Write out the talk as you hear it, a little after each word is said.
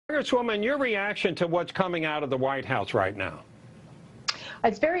Congresswoman, your reaction to what's coming out of the White House right now?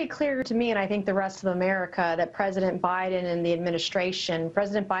 It's very clear to me, and I think the rest of America, that President Biden and the administration,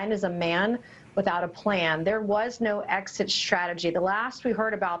 President Biden is a man without a plan. There was no exit strategy. The last we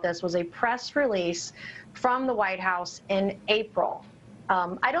heard about this was a press release from the White House in April.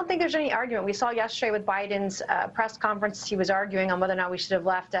 I don't think there's any argument. We saw yesterday with Biden's press conference, he was arguing on whether or not we should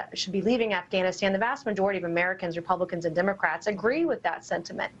be leaving Afghanistan. The vast majority of Americans, Republicans and Democrats, agree with that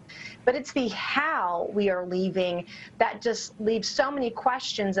sentiment. But it's the how we are leaving that just leaves so many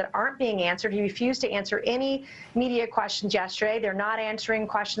questions that aren't being answered. He refused to answer any media questions yesterday. They're not answering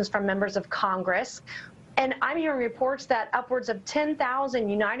questions from members of Congress. And I'm hearing reports that upwards of 10,000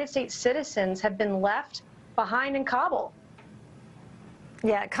 United States citizens have been left behind in Kabul.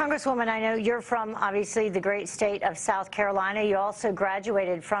 Yeah, Congresswoman, I know you're from, obviously, the great state of South Carolina. You also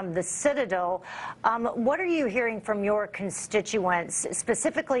graduated from the Citadel. What are you hearing from your constituents,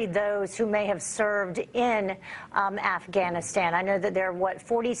 specifically those who may have served in Afghanistan? I know that there are,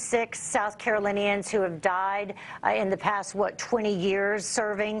 46 South Carolinians who have died in the past, 20 years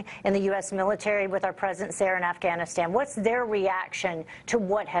serving in the U.S. military with our presence there in Afghanistan. What's their reaction to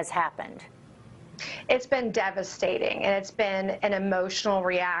what has happened? It's been devastating, and it's been an emotional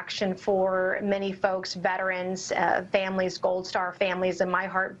reaction for many folks, veterans, families, Gold Star families, and my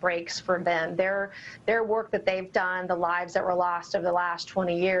heart breaks for them. Their work that they've done, the lives that were lost over the last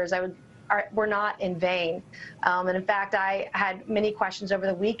 20 years, were not in vain. And in fact, I had many questions over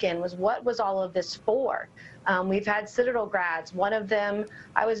the weekend was, what was all of this for? We've had Citadel grads. One of them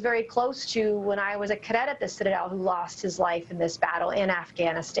I was very close to when I was a cadet at the Citadel who lost his life in this battle in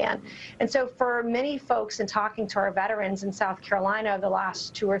Afghanistan. And so for many folks, in talking to our veterans in South Carolina over the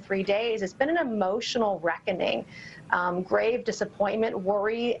last 2 or 3 days, it's been an emotional reckoning. Grave disappointment,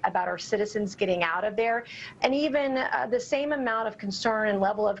 worry about our citizens getting out of there, and even the same amount of concern and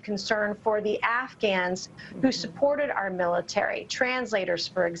level of concern for the Afghans who supported our military, translators,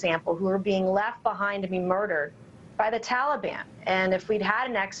 for example, who are being left behind to be murdered by the Taliban. And if we'd had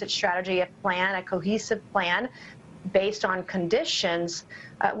an exit strategy, a plan, a cohesive plan based on conditions,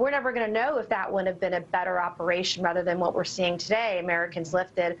 we're never going to know if that would have been a better operation rather than what we're seeing today. Americans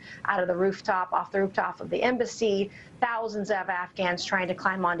lifted out of the rooftop, off the rooftop of the embassy, thousands of Afghans trying to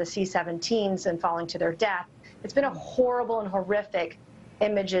climb onto C-17s and falling to their death. It's been a horrible and horrific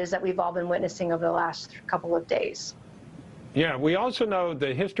images that we've all been witnessing over the last couple of days. Yeah, we also know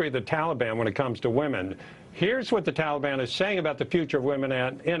the history of the Taliban when it comes to women. Here's what the Taliban is saying about the future of women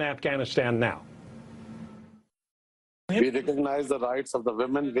in Afghanistan now. We recognize the rights of the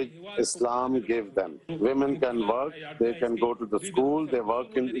women which Islam gave them. Women can work, they can go to the school, they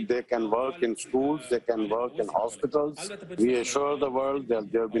can work in schools, they can work in hospitals. We assure the world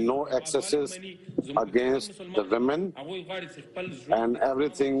that there will be no excesses against the women, and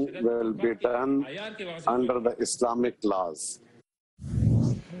everything will be done under the Islamic laws.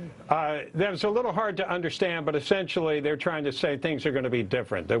 That was a little hard to understand, but essentially they're trying to say things are going to be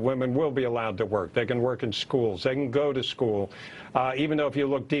different, that women will be allowed to work. They can work in schools. They can go to school. Even though if you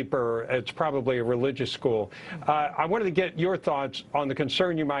look deeper, it's probably a religious school. I wanted to get your thoughts on the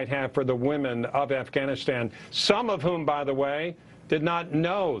concern you might have for the women of Afghanistan, some of whom, by the way, did not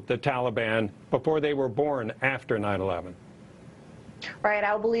know the Taliban before they were born after 9/11. Right,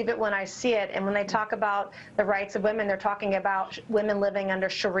 I'll believe it when I see it. And when they talk about the rights of women, they're talking about women living under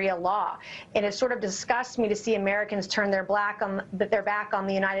Sharia law. And it sort of disgusts me to see Americans turn their back on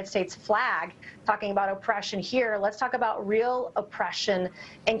the United States flag, talking about oppression here. Let's talk about real oppression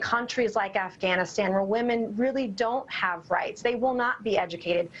in countries like Afghanistan, where women really don't have rights. They will not be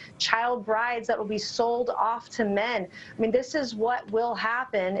educated. Child brides that will be sold off to men. I mean, this is what will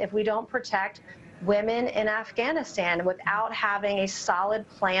happen if we don't protect women in Afghanistan without having a solid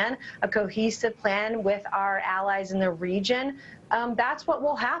plan, a cohesive plan with our allies in the region. That's what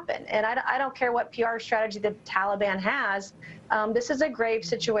will happen. And I don't care what PR strategy the Taliban has. This is a grave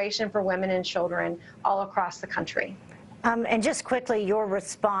situation for women and children all across the country. And just quickly, your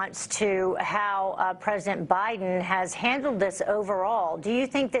response to how President Biden has handled this overall. Do you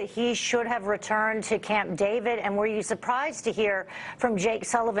think that he should have returned to Camp David? And were you surprised to hear from Jake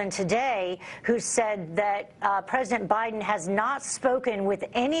Sullivan today, who said that President Biden has not spoken with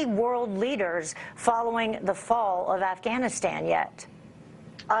any world leaders following the fall of Afghanistan yet?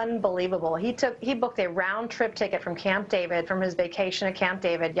 Unbelievable. He booked a round-trip ticket from Camp David, from his vacation at Camp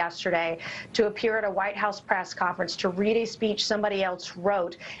David yesterday, to appear at a White House press conference, to read a speech somebody else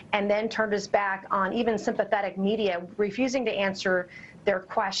wrote, and then turned his back on even sympathetic media, refusing to answer their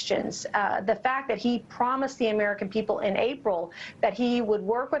questions. The fact that he promised the American people in April that he would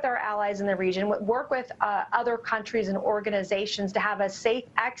work with our allies in the region, would work with other countries and organizations to have a safe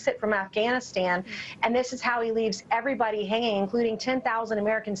exit from Afghanistan, and this is how he leaves everybody hanging, including 10,000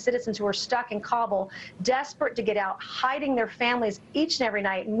 American citizens who are stuck in Kabul, desperate to get out, hiding their families each and every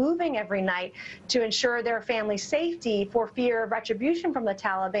night, moving every night to ensure their family's safety for fear of retribution from the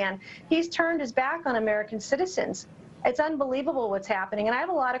Taliban. He's turned his back on American citizens. It's unbelievable what's happening, and I have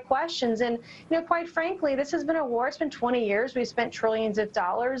a lot of questions. And, quite frankly, this has been a war. It's been 20 years. We've spent trillions of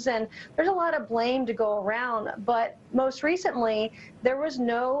dollars, and there's a lot of blame to go around. But most recently, there was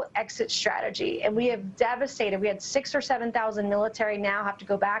no exit strategy, and we have devastated. We had 6,000 or 7,000 military now have to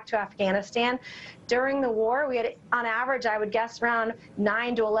go back to Afghanistan. During the war, we had, on average, I would guess around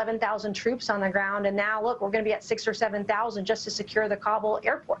 9,000 to 11,000 troops on the ground, and now, look, we're going to be at 6,000 or 7,000 just to secure the Kabul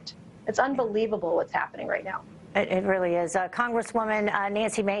airport. It's unbelievable what's happening right now. It really is. Congresswoman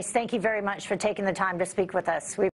Nancy Mace, thank you very much for taking the time to speak with us.